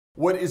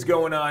What is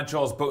going on?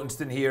 Charles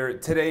Botenston here.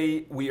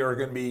 Today we are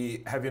going to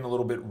be having a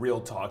little bit real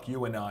talk,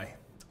 you and I,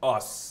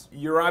 us.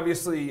 You're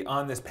obviously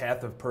on this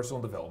path of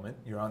personal development.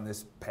 You're on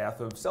this path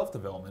of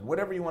self-development,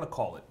 whatever you want to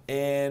call it.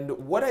 And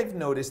what I've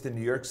noticed in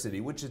New York City,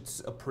 which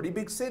it's a pretty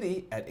big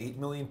city at 8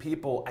 million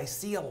people, I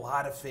see a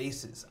lot of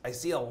faces. I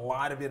see a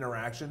lot of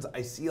interactions.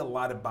 I see a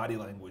lot of body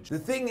language. The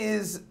thing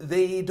is,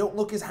 they don't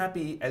look as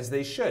happy as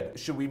they should.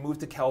 Should we move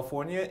to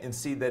California and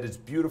see that it's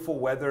beautiful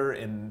weather?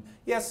 And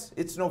yes,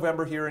 it's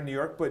November here in New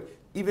York, but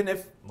even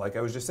if, like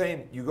I was just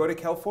saying, you go to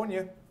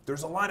California,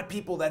 there's a lot of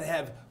people that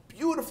have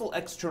beautiful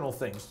external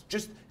things,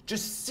 just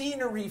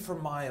scenery for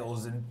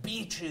miles and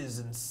beaches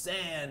and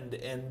sand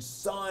and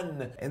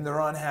sun, and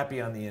they're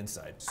unhappy on the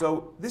inside.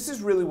 So this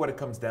is really what it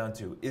comes down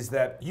to, is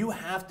that you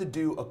have to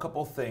do a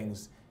couple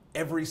things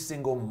every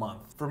single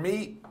month. For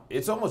me,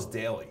 it's almost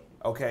daily,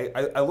 okay?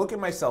 I look at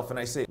myself and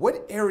I say,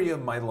 what area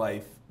of my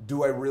life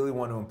do I really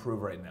want to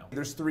improve right now?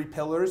 There's 3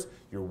 pillars: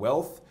 your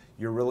wealth,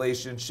 your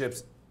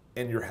relationships,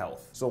 and your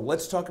health. So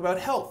let's talk about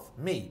health.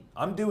 Me,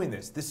 I'm doing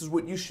this. This is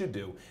what you should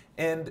do.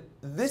 And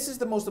this is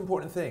the most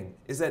important thing,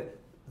 is that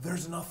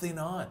there's nothing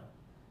on.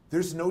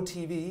 There's no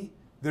TV,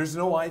 there's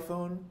no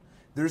iPhone,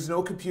 there's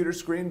no computer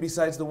screen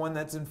besides the one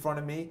that's in front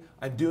of me.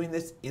 I'm doing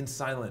this in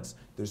silence.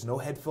 There's no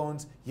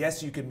headphones.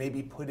 Yes, you could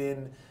maybe put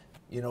in,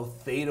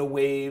 theta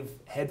wave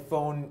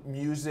headphone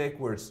music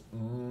where it's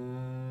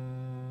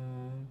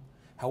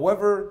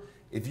However,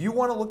 if you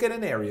want to look at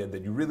an area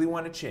that you really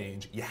want to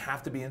change, you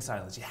have to be in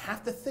silence. You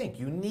have to think.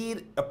 You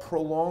need a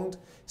prolonged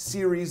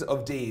series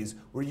of days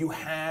where you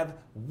have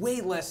way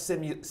less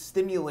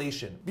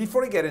stimulation.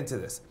 Before I get into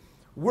this,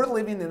 we're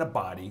living in a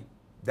body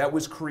that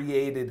was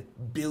created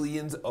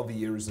billions of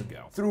years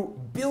ago. Through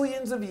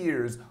billions of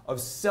years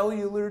of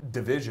cellular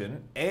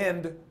division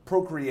and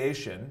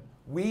procreation,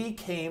 we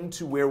came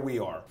to where we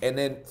are. And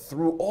then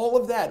through all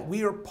of that,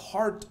 we are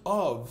part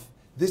of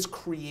this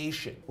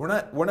creation. We're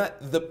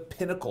not the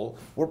pinnacle,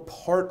 we're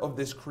part of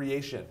this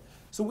creation.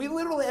 So we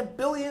literally have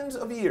billions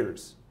of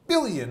years,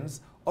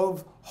 billions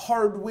of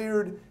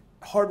hardware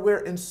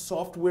and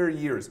software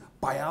years,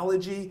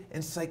 biology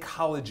and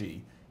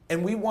psychology.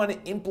 And we want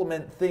to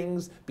implement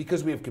things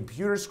because we have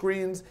computer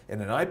screens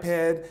and an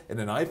iPad and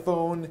an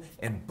iPhone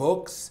and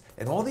books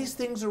and all these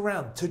things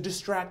around to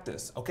distract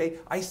us, okay?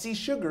 I see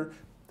sugar,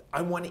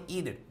 I want to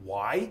eat it.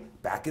 Why?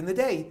 Back in the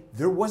day,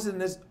 there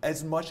wasn't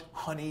as much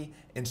honey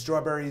and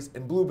strawberries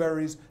and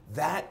blueberries.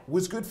 That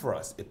was good for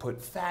us. It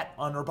put fat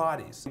on our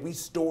bodies. We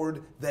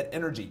stored that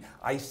energy.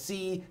 I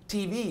see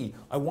TV.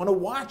 I want to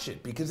watch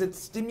it because it's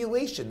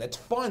stimulation. That's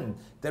fun.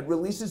 That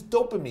releases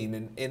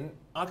dopamine and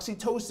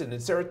oxytocin and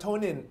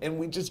serotonin, and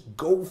we just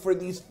go for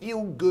these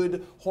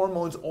feel-good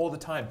hormones all the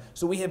time.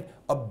 So we have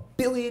a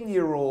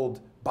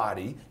billion-year-old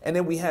body, and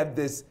then we have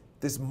this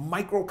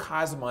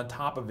microcosm on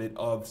top of it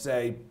of,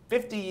 say,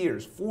 50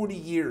 years, 40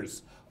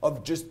 years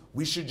of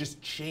we should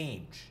just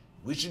change.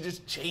 We should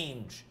just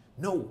change.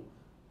 No,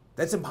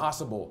 that's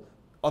impossible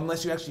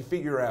unless you actually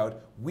figure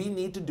out we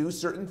need to do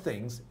certain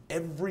things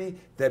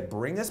that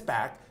bring us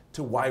back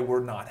to why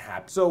we're not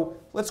happy. So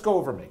let's go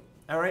over me,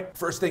 all right?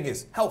 First thing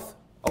is health.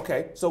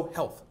 Okay, so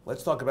health.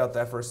 Let's talk about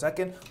that for a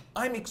second.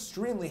 I'm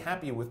extremely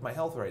happy with my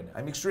health right now.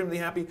 I'm extremely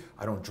happy.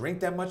 I don't drink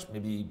that much,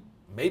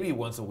 maybe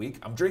once a week.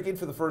 I'm drinking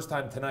for the first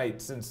time tonight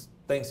since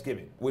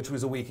Thanksgiving, which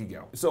was a week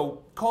ago.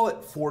 So call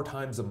it 4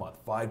 times a month,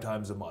 5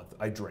 times a month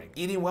I drink.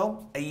 Eating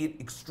well, I eat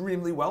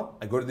extremely well.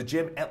 I go to the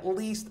gym at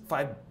least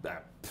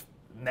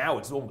now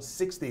it's almost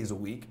 6 days a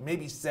week,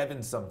 maybe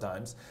 7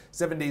 sometimes,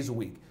 7 days a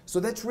week.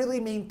 So that's really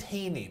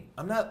maintaining.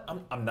 I'm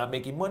not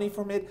making money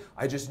from it.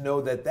 I just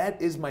know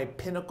that is my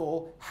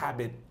pinnacle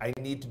habit I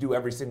need to do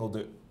every single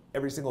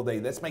day.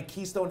 That's my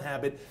keystone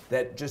habit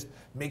that just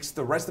makes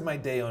the rest of my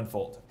day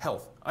unfold.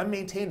 Health, I'm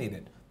maintaining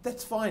it.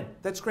 That's fine,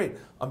 that's great.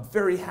 I'm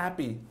very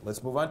happy.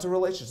 Let's move on to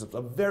relationships.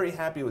 I'm very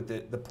happy with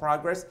the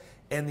progress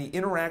and the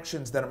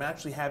interactions that I'm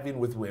actually having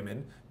with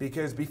women,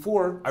 because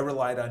before I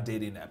relied on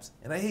dating apps,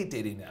 and I hate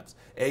dating apps.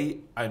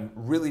 I'm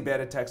really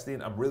bad at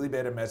texting, I'm really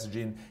bad at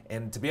messaging,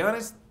 and to be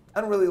honest,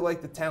 I don't really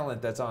like the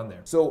talent that's on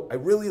there. So I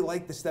really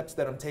like the steps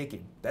that I'm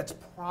taking. That's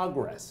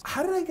progress.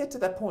 How did I get to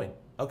that point?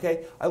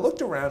 Okay, I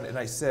looked around and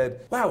I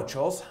said, wow,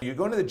 Charles, you're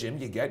going to the gym,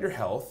 you get your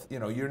health,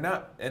 you're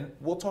not, and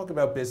we'll talk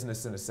about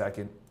business in a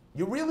second.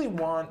 You really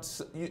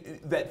want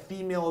that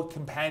female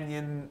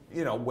companion,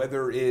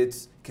 whether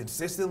it's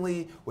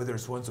consistently, whether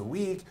it's once a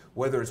week,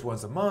 whether it's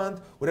once a month,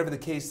 whatever the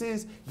case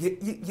is,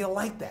 you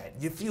like that.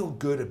 You feel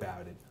good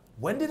about it.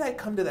 When did I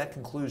come to that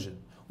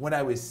conclusion? When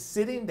I was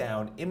sitting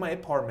down in my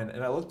apartment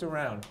and I looked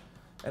around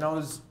and I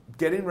was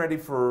getting ready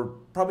for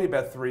probably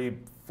about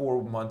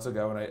 3-4 months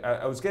ago, and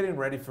I was getting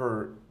ready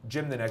for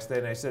gym the next day,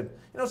 and I said,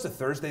 it's a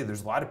Thursday,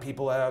 there's a lot of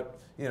people out,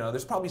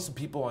 there's probably some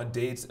people on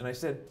dates, and I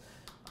said,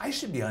 I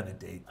should be on a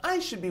date. I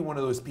should be one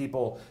of those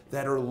people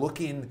that are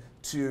looking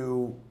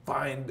to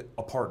find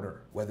a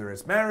partner, whether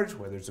it's marriage,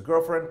 whether it's a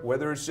girlfriend,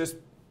 whether it's just,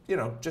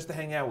 just to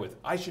hang out with.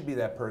 I should be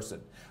that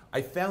person.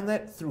 I found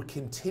that through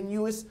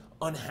continuous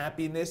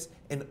unhappiness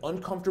and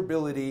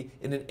uncomfortability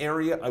in an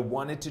area I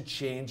wanted to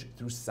change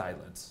through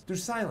silence. Through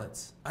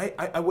silence. I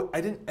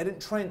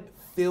didn't try and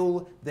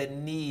fill that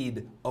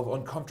need of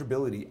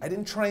uncomfortability. I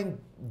didn't try and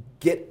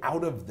get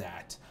out of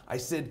that. I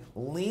said,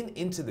 lean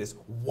into this.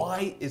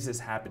 Why is this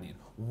happening?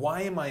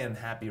 Why am I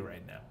unhappy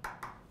right now?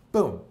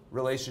 Boom,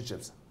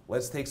 relationships.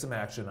 Let's take some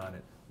action on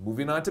it.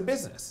 Moving on to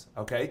business,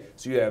 okay?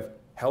 So you have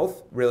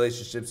health,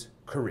 relationships,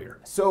 career.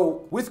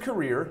 So with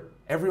career,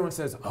 everyone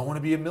says, I want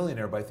to be a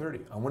millionaire by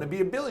 30. I want to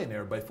be a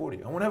billionaire by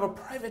 40. I want to have a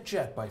private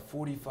jet by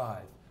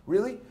 45.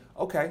 Really?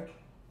 Okay.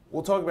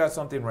 We'll talk about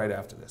something right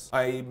after this.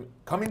 I'm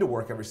coming to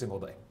work every single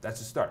day.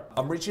 That's a start.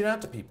 I'm reaching out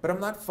to people, but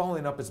I'm not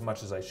following up as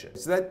much as I should.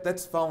 So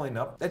that's following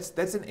up.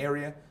 That's an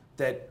area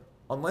that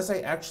unless I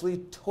actually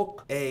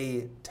took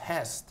a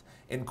test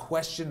and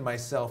questioned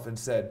myself and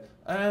said,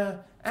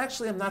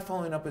 actually I'm not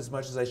following up as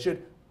much as I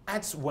should,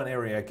 that's one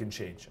area I can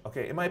change.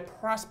 Okay, am I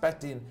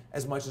prospecting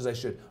as much as I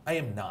should? I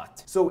am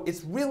not. So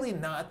it's really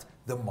not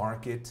the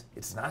market,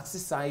 it's not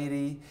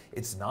society,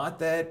 it's not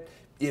that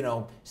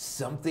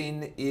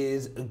something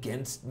is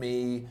against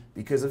me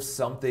because of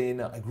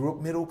something. I grew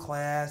up middle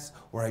class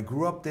or I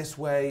grew up this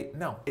way.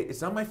 No,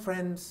 it's not my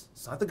friends,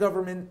 it's not the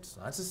government, it's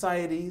not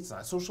society, it's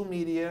not social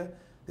media.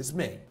 It's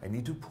me. I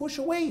need to push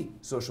away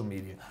social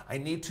media. I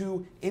need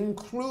to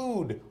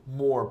include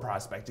more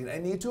prospecting. I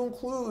need to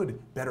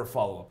include better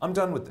follow-up. I'm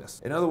done with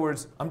this. In other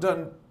words, I'm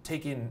done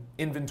taking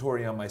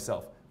inventory on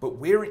myself. But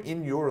where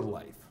in your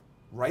life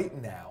right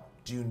now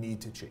do you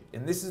need to change?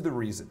 And this is the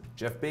reason.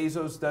 Jeff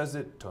Bezos does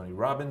it, Tony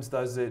Robbins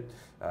does it,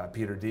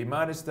 Peter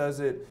Diamandis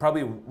does it,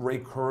 probably Ray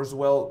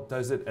Kurzweil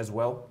does it as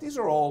well. These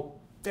are all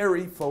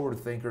very forward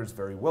thinkers,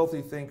 very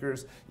wealthy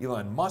thinkers.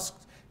 Elon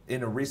Musk,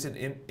 in a recent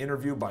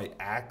interview by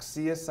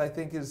Axios, I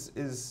think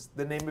is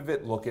the name of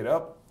it, look it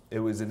up. It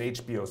was an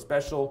HBO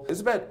special. It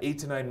was about 8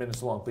 to 9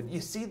 minutes long, but you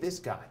see this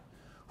guy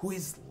who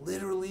is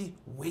literally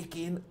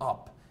waking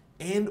up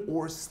and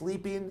or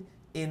sleeping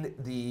in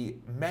the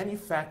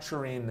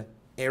manufacturing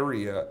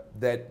area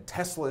that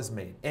Tesla has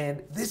made.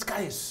 And this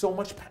guy has so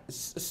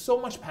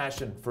much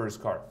passion for his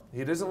car.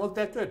 He doesn't look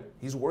that good.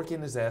 He's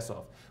working his ass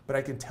off. But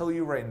I can tell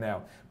you right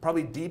now,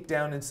 probably deep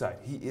down inside,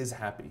 he is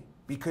happy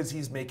because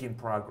he's making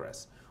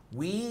progress.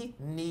 We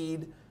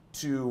need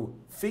to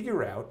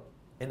figure out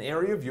an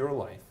area of your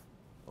life,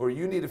 or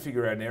you need to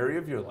figure out an area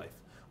of your life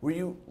where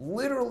you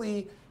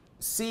literally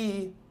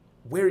see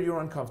where you're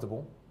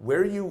uncomfortable,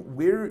 where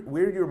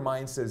your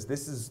mind says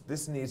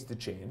this needs to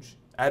change.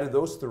 Out of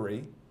those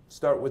three,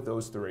 start with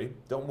those three.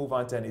 Don't move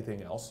on to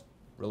anything else.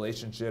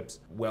 Relationships,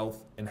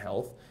 wealth, and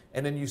health.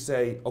 And then you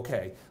say,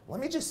 okay, let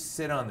me just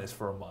sit on this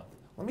for a month.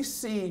 Let me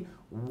see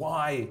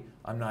why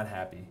I'm not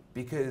happy.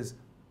 Because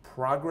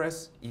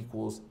progress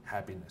equals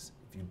happiness.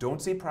 If you don't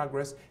see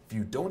progress, if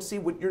you don't see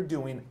what you're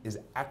doing is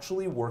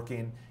actually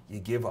working, you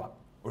give up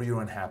or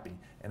you're unhappy.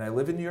 And I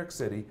live in New York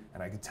City,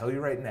 and I can tell you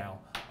right now,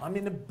 I'm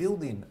in a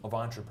building of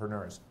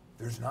entrepreneurs.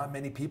 There's not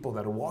many people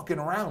that are walking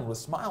around with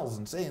smiles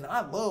and saying,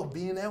 I love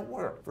being at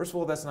work. First of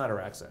all, that's not our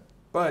accent.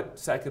 But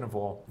second of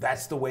all,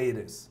 that's the way it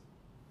is.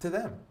 To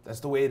them, that's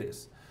the way it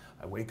is.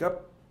 I wake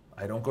up,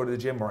 I don't go to the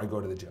gym, or I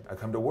go to the gym. I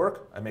come to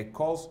work, I make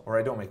calls, or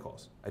I don't make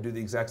calls. I do the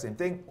exact same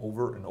thing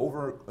over and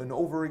over and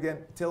over again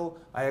until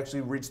I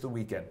actually reach the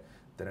weekend.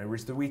 Then I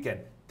reach the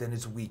weekend. Then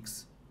it's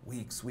weeks,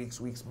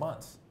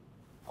 months,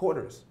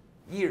 quarters,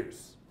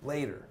 years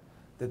later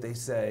that they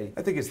say,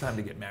 I think it's time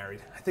to get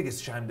married. I think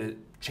it's time to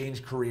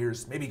change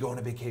careers, maybe go on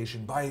a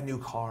vacation, buy a new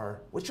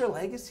car. What's your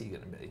legacy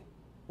gonna be?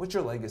 What's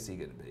your legacy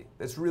going to be?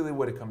 That's really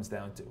what it comes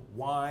down to.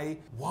 Why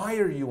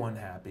are you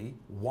unhappy?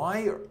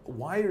 Why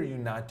are you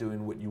not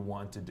doing what you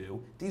want to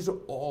do? These are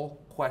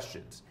all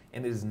questions.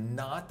 And it is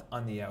not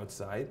on the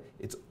outside,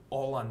 it's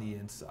all on the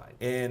inside.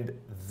 And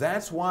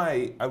that's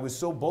why I was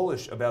so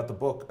bullish about the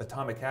book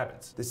Atomic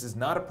Habits. This is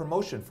not a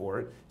promotion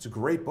for it. It's a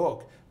great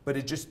book. But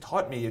it just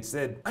taught me, it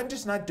said, I'm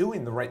just not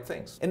doing the right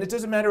things. And it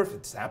doesn't matter if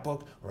it's that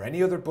book or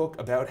any other book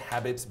about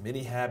habits,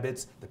 mini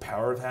habits, the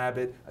power of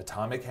habit,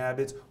 atomic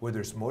habits, where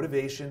there's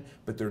motivation,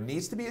 but there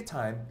needs to be a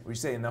time where you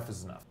say enough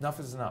is enough.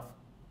 Enough is enough.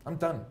 I'm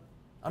done.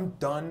 I'm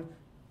done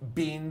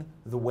being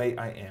the way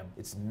I am.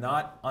 It's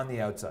not on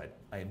the outside.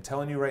 I am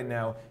telling you right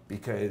now,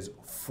 because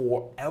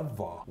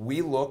forever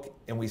we look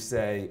and we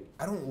say,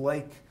 I don't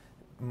like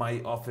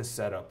my office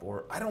setup,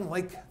 or I don't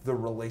like the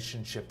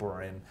relationship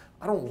we're in.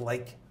 I don't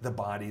like the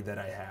body that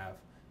I have.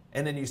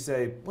 And then you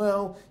say,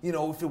 well,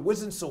 if it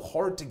wasn't so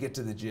hard to get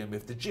to the gym,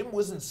 if the gym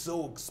wasn't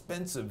so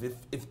expensive,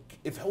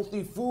 if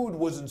healthy food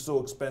wasn't so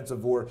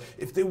expensive, or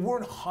if they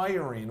weren't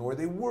hiring, or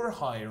they were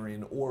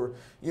hiring, or,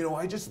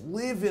 I just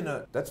live in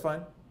a, that's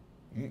fine.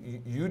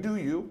 You do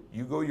you.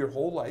 You go your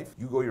whole life.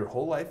 You go your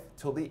whole life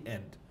till the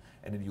end.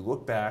 And then you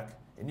look back,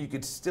 and you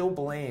could still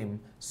blame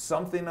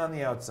something on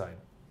the outside.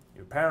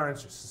 Your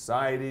parents, your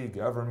society,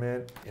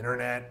 government,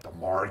 internet, the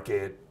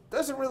market,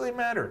 doesn't really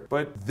matter.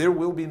 But there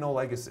will be no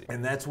legacy.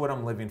 And that's what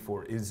I'm living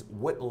for, is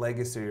what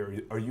legacy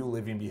are you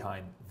living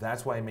behind?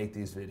 That's why I make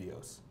these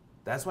videos.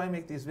 That's why I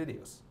make these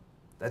videos.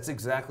 That's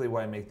exactly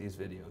why I make these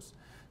videos.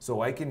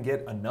 So I can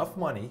get enough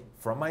money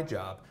from my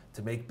job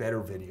to make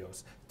better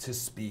videos, to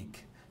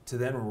speak, to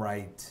then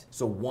write.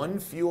 So one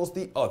fuels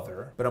the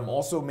other, but I'm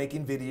also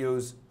making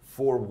videos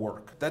for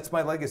work. That's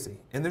my legacy.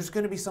 And there's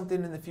gonna be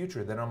something in the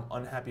future that I'm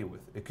unhappy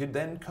with. It could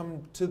then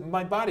come to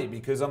my body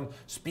because I'm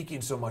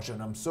speaking so much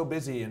and I'm so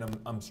busy and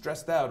I'm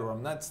stressed out or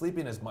I'm not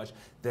sleeping as much.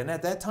 Then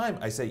at that time,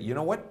 I say, you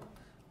know what?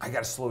 I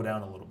gotta slow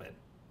down a little bit.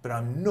 But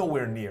I'm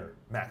nowhere near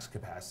max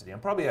capacity. I'm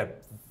probably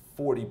at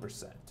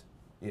 40%.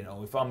 You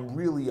know, if I'm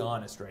really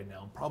honest right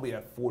now, I'm probably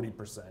at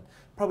 40%.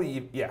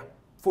 Probably, yeah,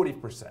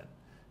 40%.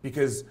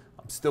 Because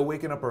I'm still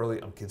waking up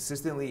early, I'm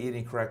consistently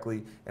eating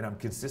correctly, and I'm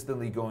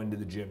consistently going to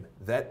the gym.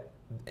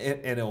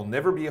 And it'll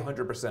never be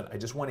 100%. I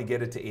just want to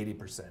get it to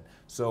 80%.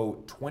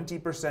 So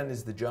 20%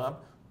 is the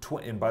job.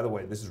 And by the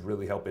way, this is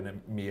really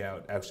helping me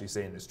out actually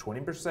saying this.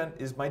 20%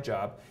 is my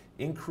job,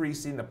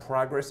 increasing the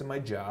progress in my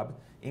job,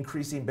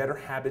 increasing better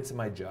habits in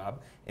my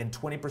job, and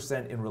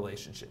 20% in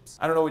relationships.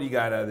 I don't know what you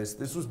got out of this.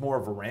 This was more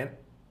of a rant.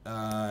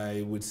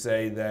 I would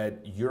say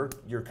that your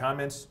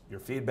comments, your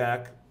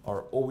feedback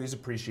are always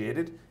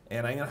appreciated.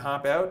 And I'm gonna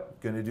hop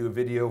out, gonna do a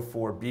video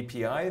for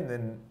BPI and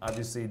then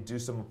obviously do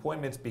some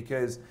appointments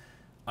because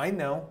I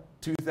know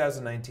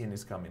 2019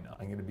 is coming now.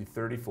 I'm gonna be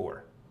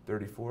 34.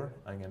 34,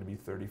 I'm gonna be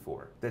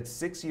 34. That's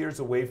 6 years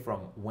away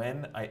from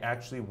when I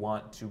actually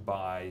want to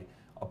buy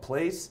a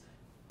place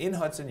in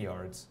Hudson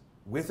Yards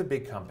with a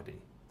big company.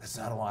 That's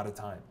not a lot of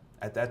time.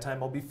 At that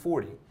time, I'll be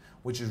 40,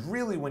 which is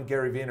really when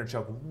Gary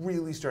Vaynerchuk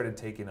really started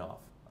taking off,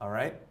 all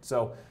right?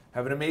 So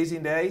have an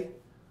amazing day.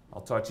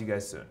 I'll talk to you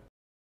guys soon.